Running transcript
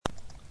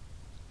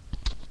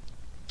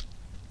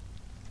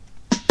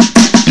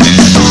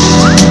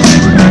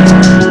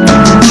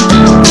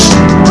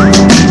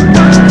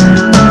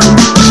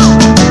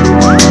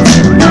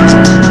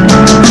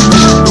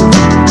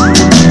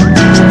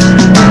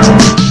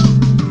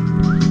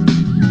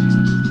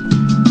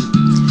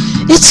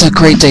It's a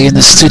great day in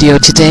the studio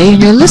today,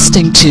 and you're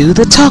listening to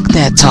the Talk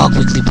That Talk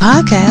weekly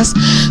podcast,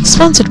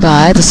 sponsored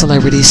by the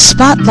Celebrity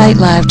Spotlight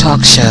Live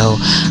Talk Show.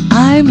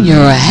 I'm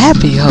your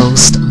happy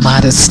host,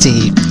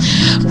 Modesty.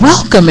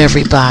 Welcome,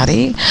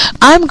 everybody.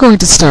 I'm going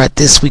to start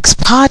this week's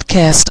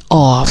podcast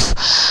off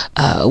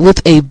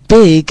with a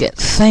big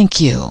thank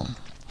you.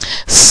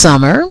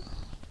 Summer,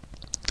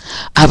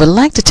 I would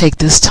like to take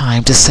this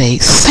time to say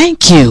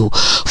thank you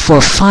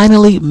for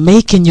finally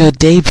making your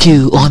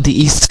debut on the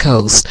East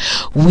Coast.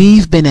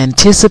 We've been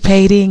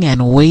anticipating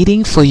and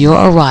waiting for your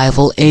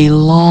arrival a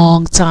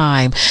long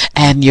time,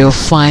 and you're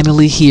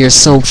finally here,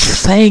 so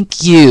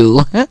thank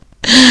you.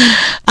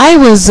 I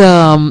was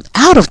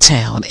out of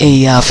town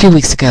a few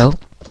weeks ago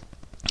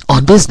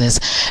on business,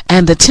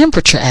 and the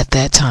temperature at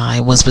that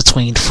time was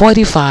between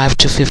 45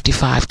 to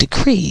 55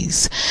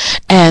 degrees,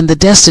 and the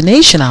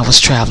destination I was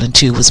traveling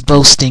to was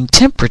boasting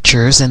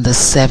temperatures in the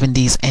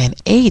 70s and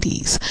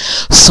 80s,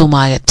 so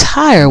my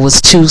attire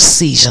was too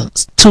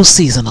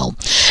seasonal,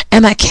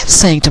 and I kept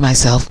saying to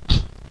myself,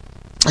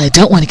 I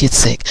don't want to get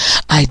sick.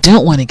 I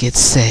don't want to get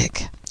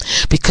sick.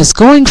 Because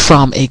going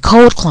from a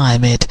cold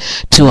climate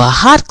to a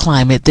hot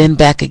climate, then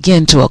back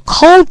again to a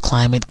cold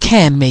climate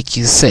can make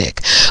you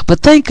sick. But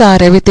thank God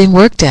everything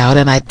worked out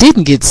and I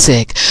didn't get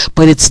sick.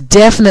 But it's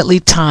definitely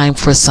time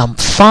for some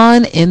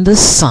fun in the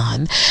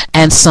sun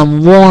and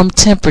some warm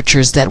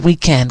temperatures that we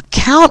can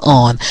count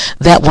on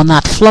that will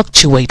not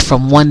fluctuate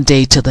from one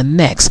day to the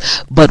next,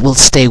 but will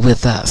stay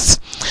with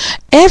us.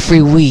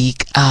 Every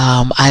week,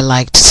 I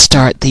like to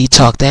start the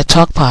Talk That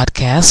Talk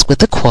podcast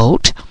with a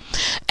quote.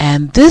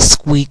 And this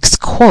week's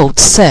quote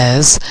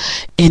says,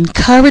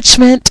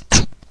 encouragement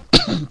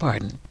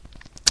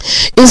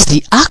is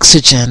the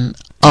oxygen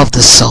of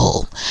the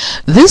soul.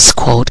 This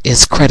quote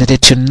is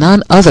credited to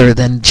none other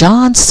than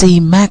John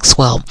C.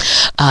 Maxwell.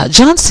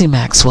 John C.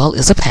 Maxwell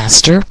is a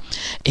pastor,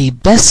 a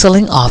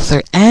best-selling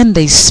author, and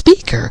a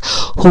speaker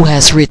who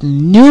has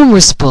written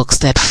numerous books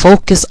that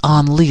focus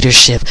on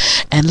leadership.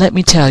 And let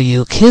me tell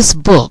you, his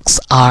books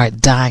are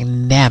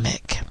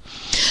dynamic.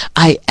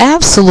 I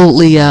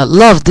absolutely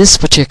love this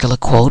particular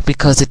quote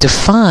because it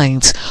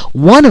defines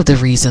one of the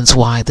reasons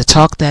why the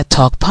Talk That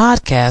Talk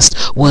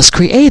podcast was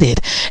created,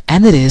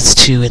 and it is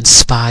to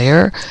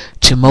inspire,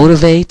 to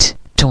motivate,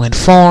 to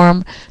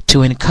inform,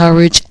 to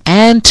encourage,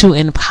 and to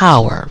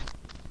empower.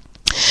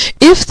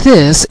 If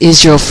this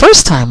is your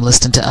first time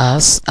listening to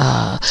us,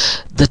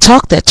 the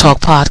Talk That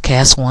Talk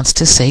podcast wants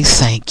to say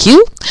thank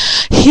you.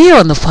 Here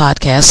on the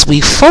podcast,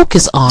 we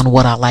focus on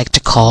what I like to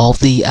call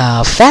the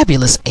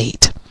Fabulous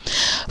Eight.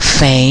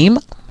 Fame,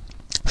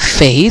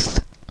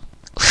 faith,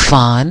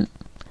 fun,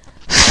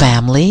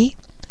 family,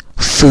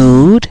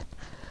 food,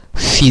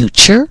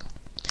 future,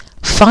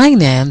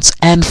 finance,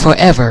 and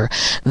forever,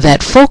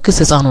 that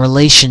focuses on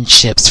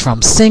relationships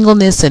from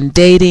singleness and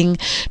dating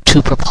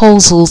to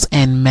proposals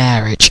and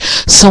marriage.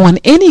 So in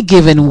any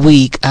given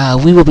week,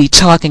 we will be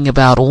talking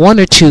about one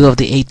or two of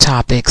the 8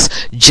 topics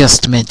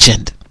just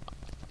mentioned.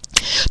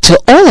 To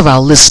all of our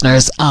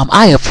listeners,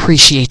 I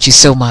appreciate you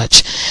so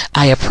much.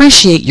 I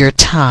appreciate your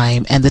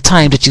time and the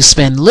time that you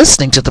spend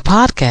listening to the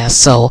podcast.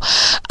 So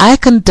I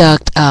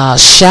conduct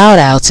shout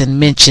outs and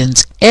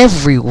mentions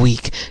every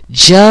week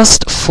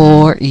just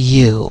for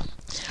you.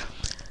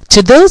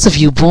 To those of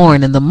you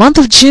born in the month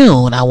of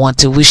June, I want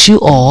to wish you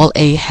all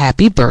a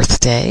happy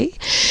birthday.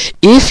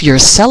 If you're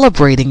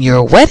celebrating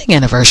your wedding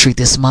anniversary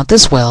this month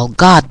as well,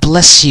 God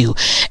bless you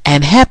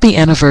and happy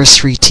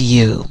anniversary to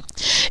you.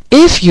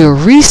 If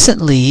you've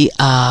recently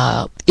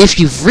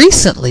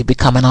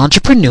become an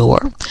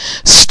entrepreneur,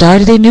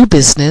 started a new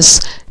business,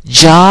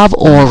 job,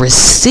 or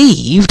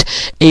received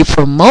a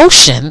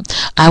promotion,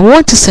 I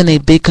want to send a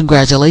big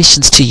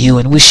congratulations to you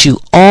and wish you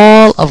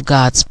all of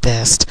God's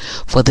best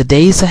for the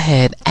days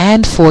ahead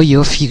and for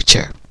your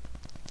future.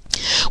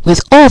 With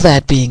all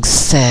that being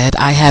said,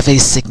 I have a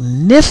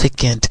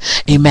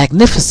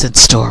magnificent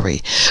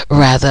story,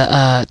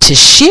 to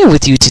share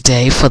with you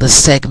today for the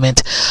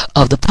segment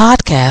of the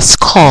podcast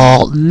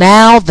called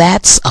Now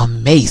That's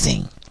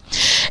Amazing.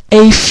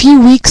 A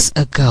few weeks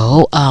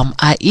ago,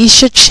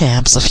 Aisha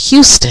Champs of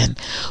Houston,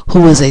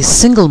 who is a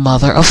single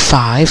mother of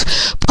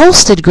 5,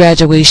 posted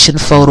graduation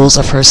photos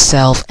of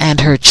herself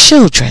and her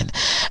children,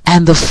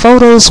 and the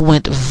photos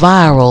went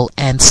viral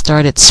and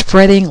started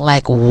spreading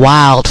like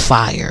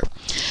wildfire.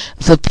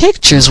 The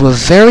pictures were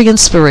very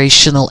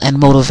inspirational and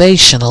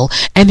motivational,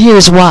 and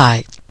here's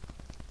why.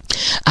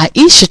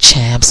 Aisha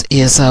Champs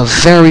is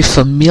very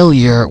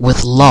familiar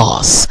with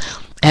loss.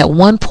 At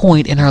one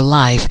point in her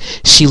life,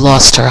 she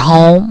lost her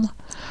home,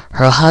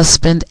 her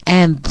husband,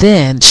 and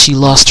then she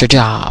lost her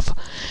job.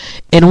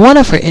 In one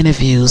of her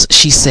interviews,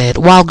 she said,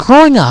 while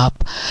growing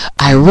up,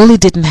 I really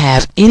didn't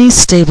have any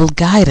stable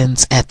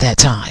guidance at that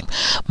time.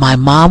 My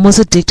mom was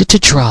addicted to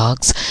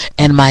drugs,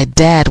 and my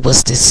dad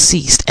was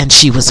deceased, and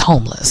she was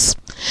homeless.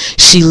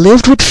 She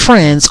lived with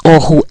friends or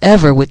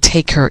whoever would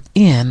take her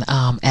in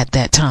at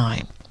that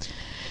time.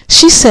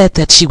 She said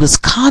that she was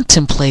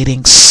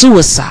contemplating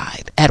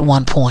suicide at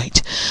one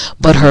point,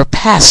 but her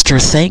pastor,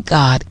 thank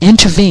God,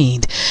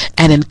 intervened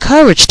and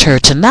encouraged her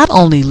to not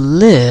only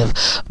live,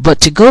 but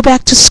to go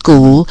back to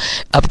school,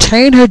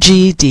 obtain her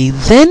GED,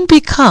 then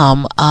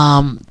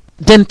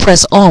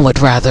press onward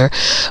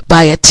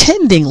by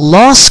attending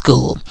law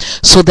school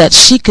so that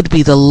she could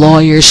be the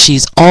lawyer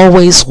she's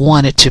always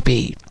wanted to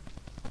be.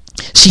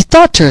 She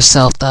thought to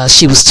herself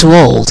she was too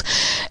old,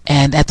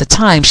 and at the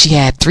time she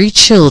had 3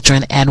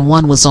 children and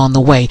one was on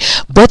the way,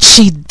 but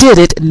she did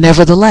it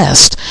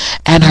nevertheless,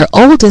 and her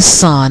oldest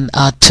son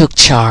took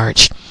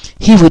charge.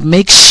 He would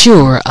make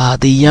sure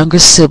the younger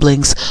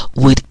siblings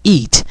would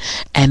eat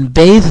and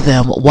bathe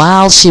them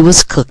while she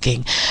was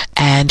cooking,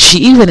 and she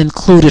even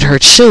included her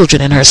children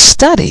in her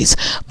studies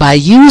by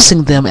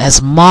using them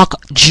as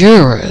mock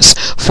jurors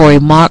for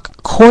a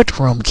mock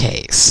courtroom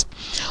case.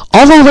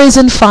 Although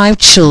raising 5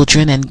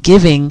 children and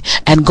going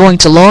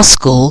to law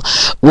school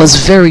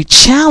was very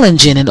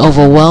challenging and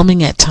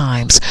overwhelming at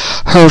times,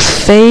 her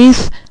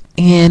faith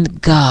in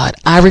God,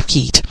 I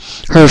repeat,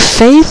 her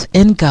faith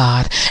in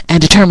God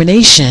and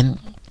determination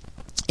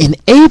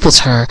enables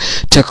her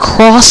to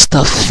cross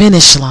the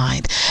finish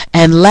line.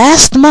 And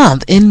last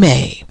month in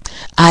May,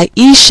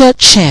 Aisha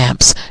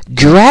Champs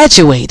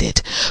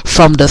graduated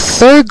from the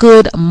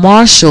Thurgood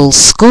Marshall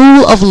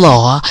School of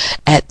Law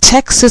at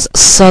Texas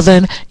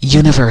Southern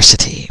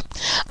University.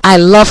 I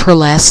love her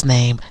last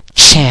name,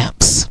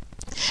 Champs,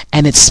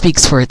 and it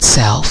speaks for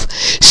itself.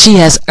 She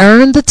has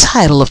earned the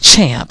title of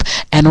champ,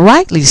 and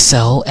rightly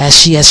so, as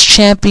she has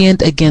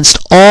championed against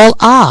all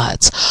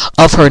odds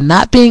of her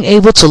not being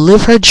able to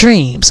live her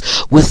dreams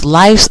with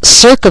life's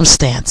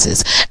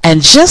circumstances.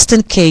 And just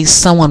in case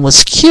someone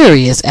was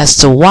curious as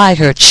to why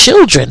her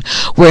children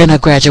were in her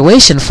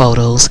graduation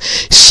photos,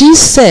 she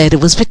said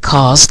it was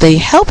because they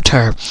helped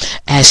her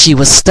as she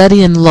was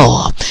studying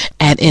law,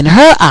 and in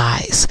her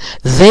eyes,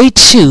 they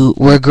too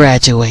were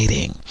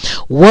graduating.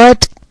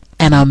 What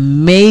an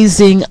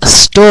amazing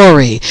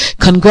story.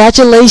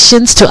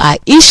 Congratulations to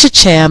Aisha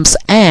Champs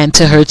and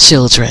to her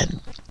children.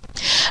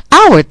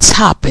 Our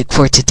topic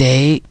for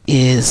today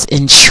is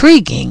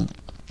intriguing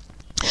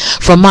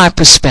from my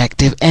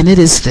perspective, and it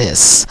is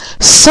this: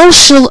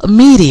 social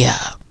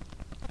media.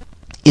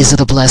 Is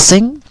it a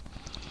blessing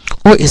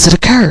or is it a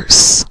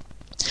curse?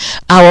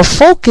 Our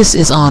focus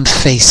is on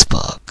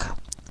Facebook.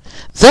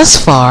 Thus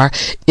far,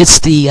 it's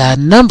the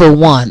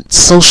 #1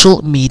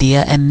 social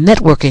media and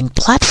networking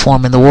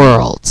platform in the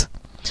world.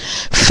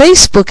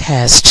 Facebook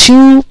has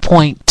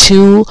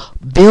 2.2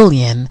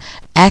 billion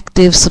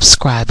active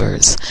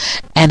subscribers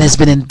and has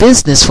been in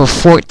business for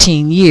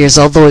 14 years,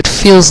 although it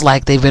feels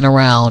like they've been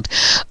around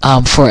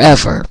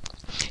forever.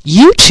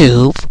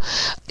 YouTube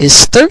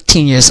is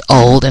 13 years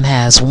old and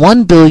has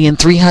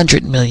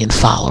 1,300,000,000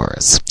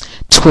 followers.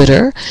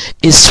 Twitter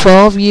is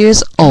 12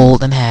 years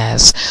old and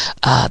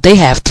they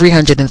have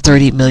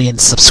 330 million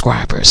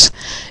subscribers.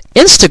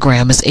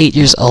 Instagram is 8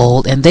 years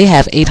old and they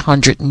have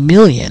 800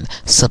 million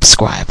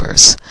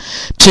subscribers.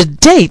 To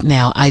date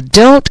now, I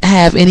don't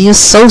have any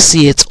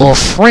associates or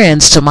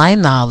friends to my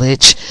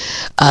knowledge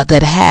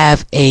that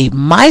have a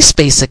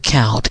MySpace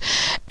account,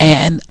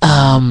 and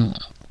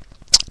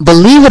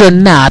believe it or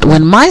not,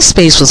 when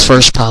MySpace was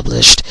first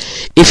published,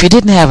 if you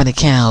didn't have an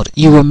account,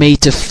 you were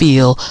made to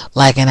feel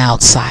like an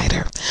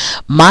outsider.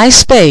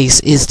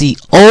 MySpace is the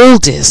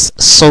oldest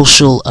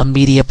social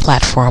media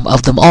platform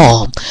of them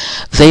all.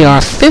 They are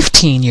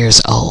 15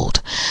 years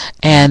old,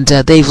 and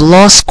they've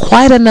lost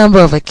quite a number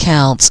of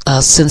accounts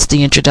since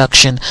the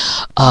introduction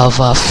of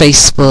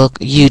Facebook,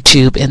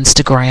 YouTube,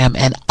 Instagram,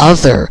 and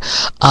other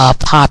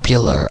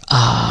popular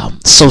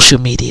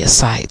social media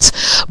sites.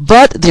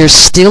 But they're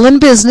still in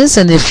business,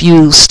 and if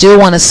you still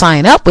want to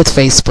sign up with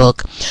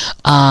Facebook,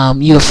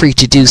 you're free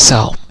to do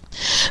so.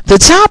 The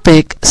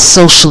topic,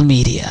 social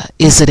media,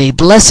 is it a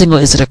blessing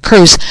or is it a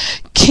curse,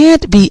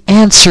 can't be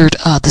answered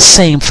the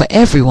same for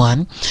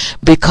everyone,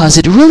 because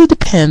it really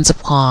depends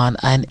upon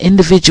an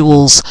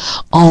individual's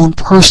own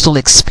personal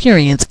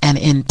experience and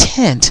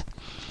intent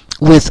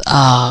with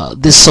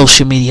this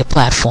social media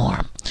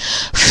platform.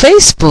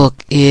 Facebook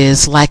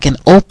is like an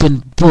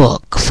open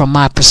book from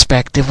my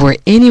perspective, where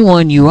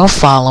anyone you are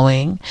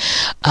following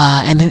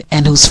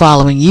and who's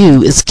following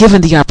you is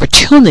given the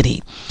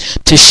opportunity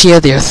to share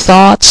their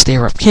thoughts,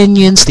 their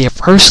opinions, their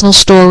personal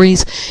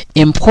stories,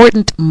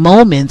 important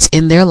moments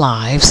in their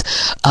lives,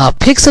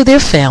 pics of their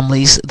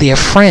families, their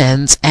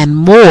friends, and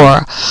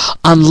more,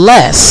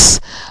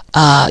 unless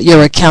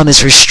your account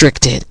is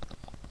restricted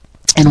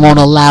and won't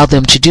allow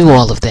them to do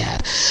all of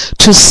that.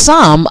 To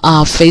some,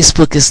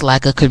 Facebook is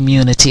like a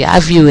community. I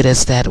view it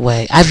as that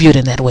way. I view it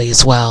in that way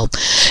as well.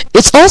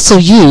 It's also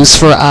used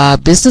for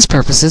business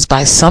purposes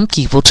by some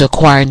people to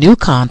acquire new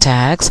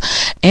contacts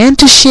and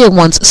to share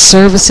one's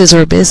services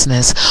or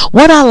business.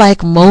 What I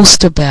like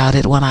most about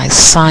it when I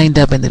signed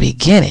up in the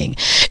beginning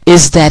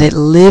is that it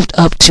lived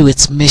up to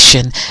its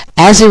mission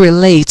as it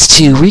relates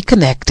to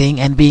reconnecting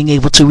and being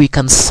able to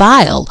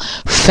reconcile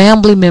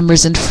family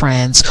members and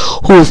friends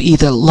who have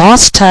either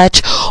lost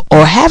touch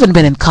or haven't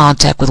been in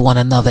contact with one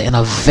another in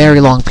a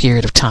very long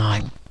period of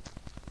time.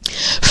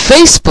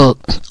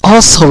 Facebook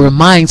also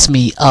reminds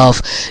me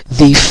of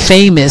the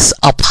famous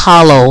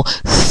Apollo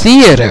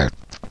Theater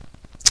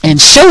and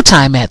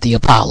Showtime at the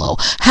Apollo.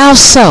 How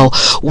so?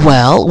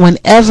 Well,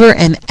 whenever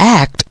an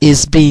act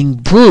is being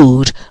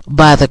booed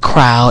by the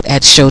crowd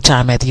at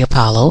Showtime at the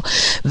Apollo,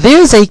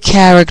 there's a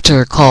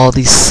character called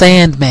the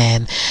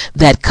Sandman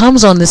that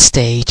comes on the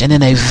stage, and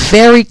in a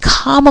very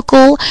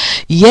comical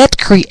yet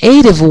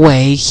creative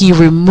way, he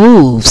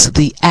removes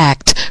the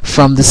act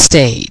from the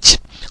stage.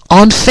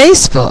 On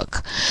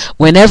Facebook,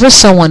 whenever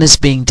someone is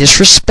being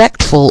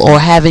disrespectful or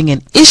having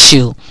an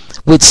issue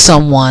with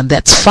someone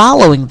that's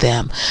following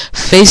them,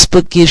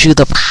 Facebook gives you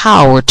the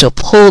power to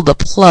pull the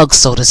plug,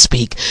 so to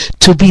speak,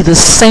 to be the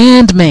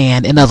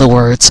Sandman, in other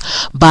words,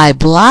 by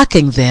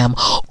blocking them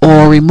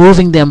or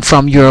removing them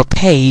from your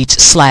page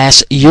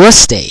 / your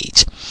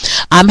stage.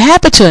 I'm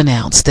happy to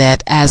announce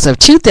that as of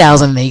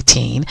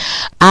 2018,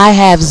 I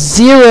have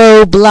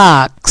 0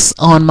 blocks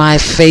on my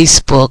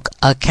Facebook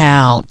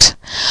account.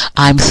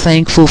 I'm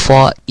thankful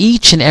for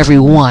each and every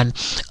one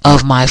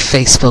of my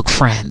Facebook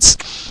friends.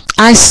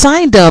 I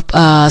signed up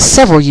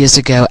several years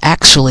ago,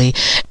 actually,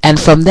 and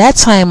from that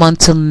time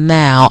until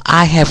now,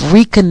 I have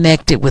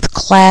reconnected with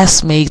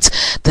classmates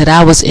that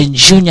I was in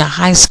junior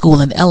high school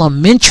and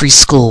elementary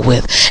school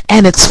with.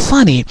 And it's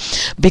funny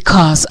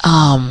because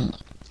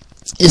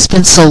it's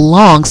been so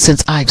long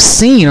since I've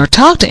seen or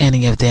talked to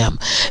any of them.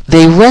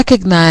 They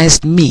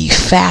recognized me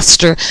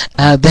faster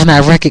than I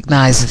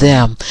recognized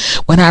them.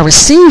 When I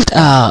received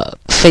a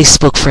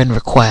Facebook friend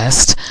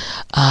request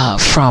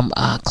from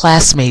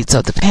classmates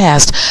of the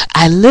past,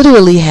 I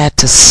literally had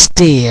to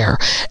stare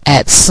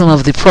at some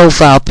of the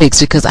profile pics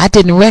because I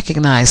didn't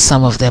recognize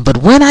some of them. But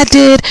when I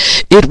did,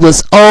 it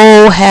was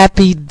oh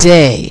happy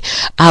day.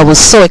 I was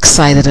so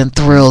excited and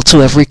thrilled to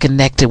have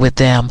reconnected with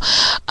them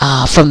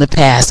from the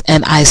past,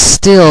 and I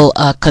still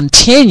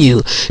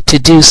continue to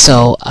do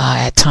so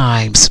at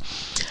times.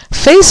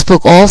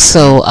 Facebook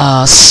also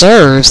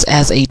serves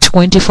as a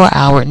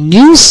 24-hour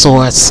news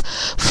source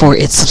for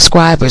its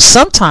subscribers.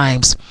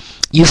 Sometimes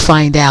you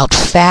find out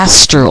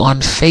faster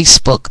on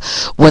Facebook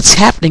what's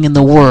happening in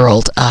the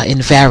world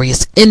in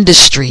various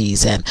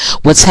industries and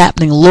what's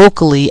happening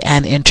locally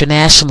and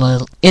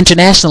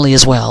internationally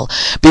as well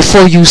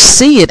before you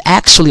see it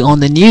actually on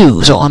the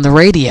news or on the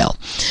radio.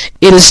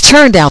 It has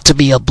turned out to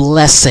be a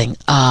blessing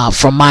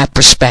from my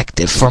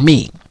perspective, for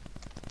me.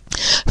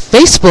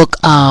 Facebook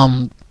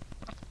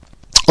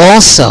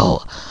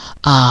also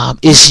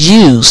is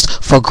used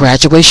for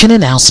graduation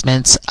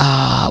announcements,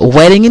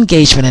 wedding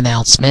engagement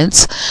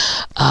announcements,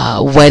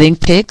 wedding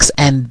pics,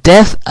 and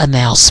death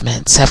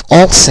announcements have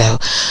also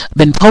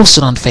been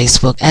posted on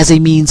Facebook as a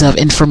means of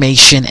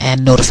information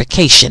and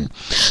notification.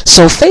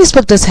 So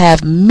Facebook does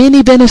have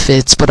many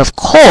benefits, but of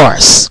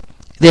course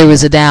there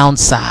is a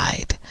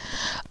downside,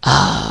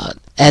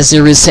 as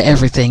there is to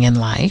everything in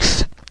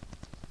life.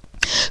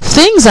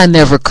 Things I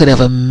never could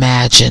have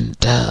imagined,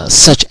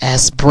 such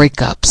as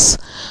breakups,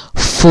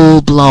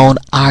 full-blown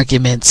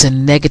arguments,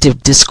 and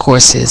negative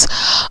discourses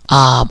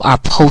are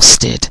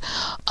posted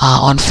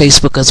on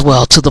Facebook as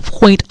well, to the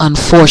point,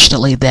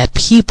 unfortunately, that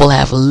people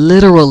have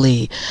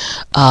literally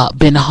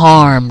been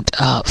harmed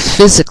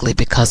physically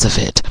because of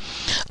it.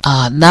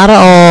 Not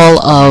all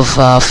of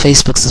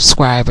Facebook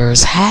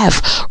subscribers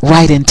have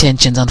right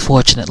intentions,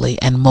 unfortunately,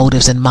 and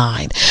motives in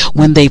mind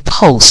when they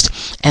post.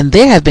 And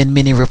there have been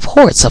many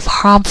reports of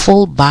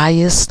harmful,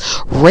 biased,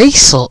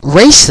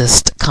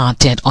 racist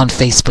content on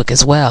Facebook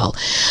as well.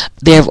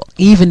 There have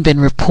even been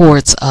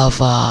reports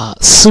of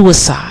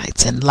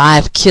suicides and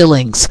live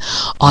killings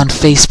on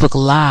Facebook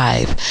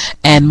Live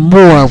and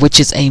more, which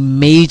is a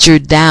major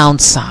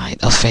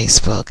downside of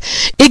Facebook.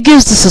 It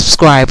gives the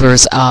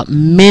subscribers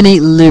many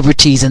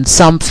liberties, and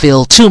some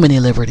feel too many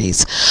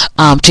liberties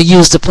to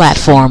use the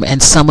platform,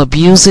 and some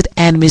abuse it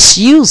and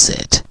misuse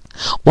it,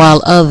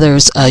 while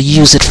others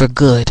use it for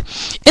good.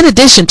 In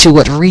addition to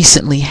what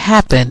recently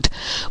happened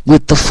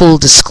with the full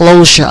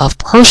disclosure of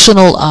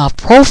personal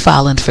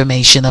profile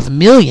information of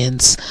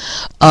millions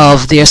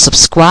of their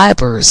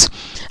subscribers,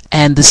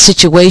 and the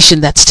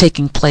situation that's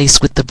taking place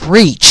with the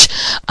breach,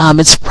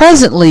 it's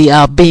presently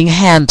being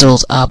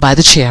handled by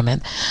the chairman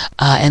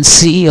and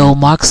CEO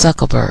Mark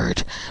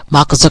Zuckerberg.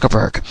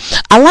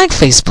 I like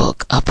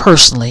Facebook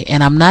personally,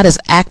 and I'm not as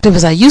active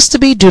as I used to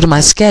be due to my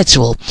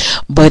schedule,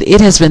 but it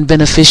has been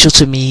beneficial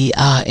to me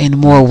in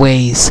more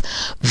ways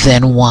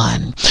than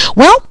one.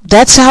 Well,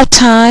 that's our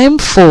time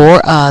for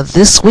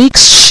this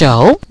week's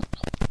show.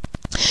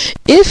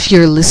 If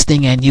you're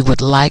listening and you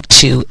would like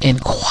to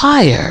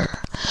inquire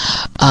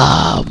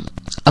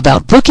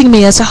about booking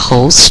me as a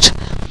host,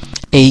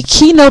 a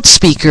keynote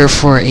speaker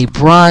for a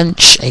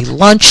brunch, a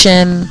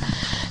luncheon,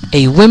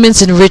 a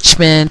women's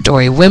enrichment,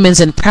 or a women's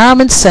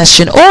empowerment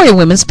session, or a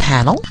women's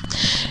panel,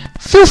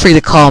 feel free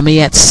to call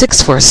me at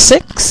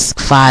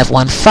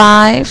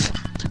 646-515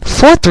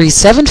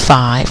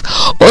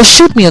 437-4375 or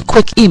shoot me a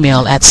quick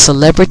email at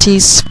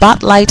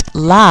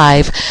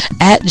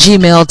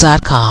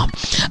celebrityspotlightlive@gmail.com.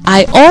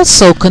 I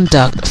also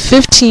conduct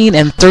 15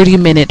 and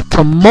 30-minute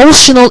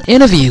promotional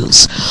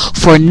interviews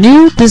for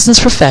new business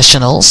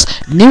professionals,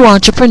 new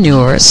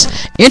entrepreneurs,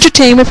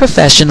 entertainment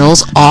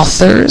professionals,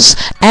 authors,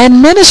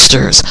 and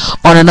ministers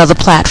on another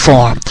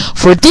platform.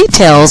 For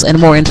details and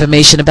more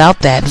information about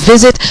that,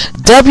 visit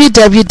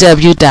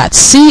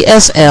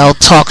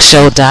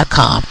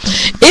www.csltalkshow.com.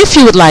 If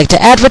you would like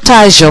to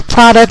advertise your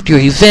product, your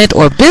event,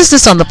 or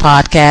business on the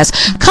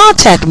podcast,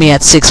 contact me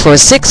at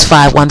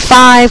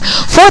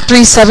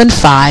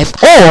 646-515-4375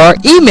 or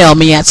email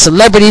me at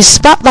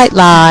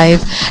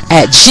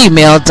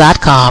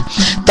celebrityspotlightlive@gmail.com.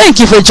 Thank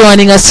you for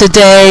joining us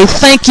today.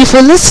 Thank you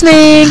for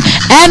listening.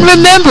 And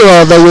remember,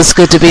 although it's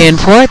good to be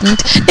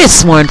important,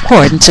 it's more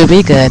important to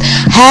be good.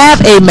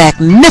 Have a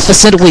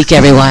magnificent week,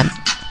 everyone.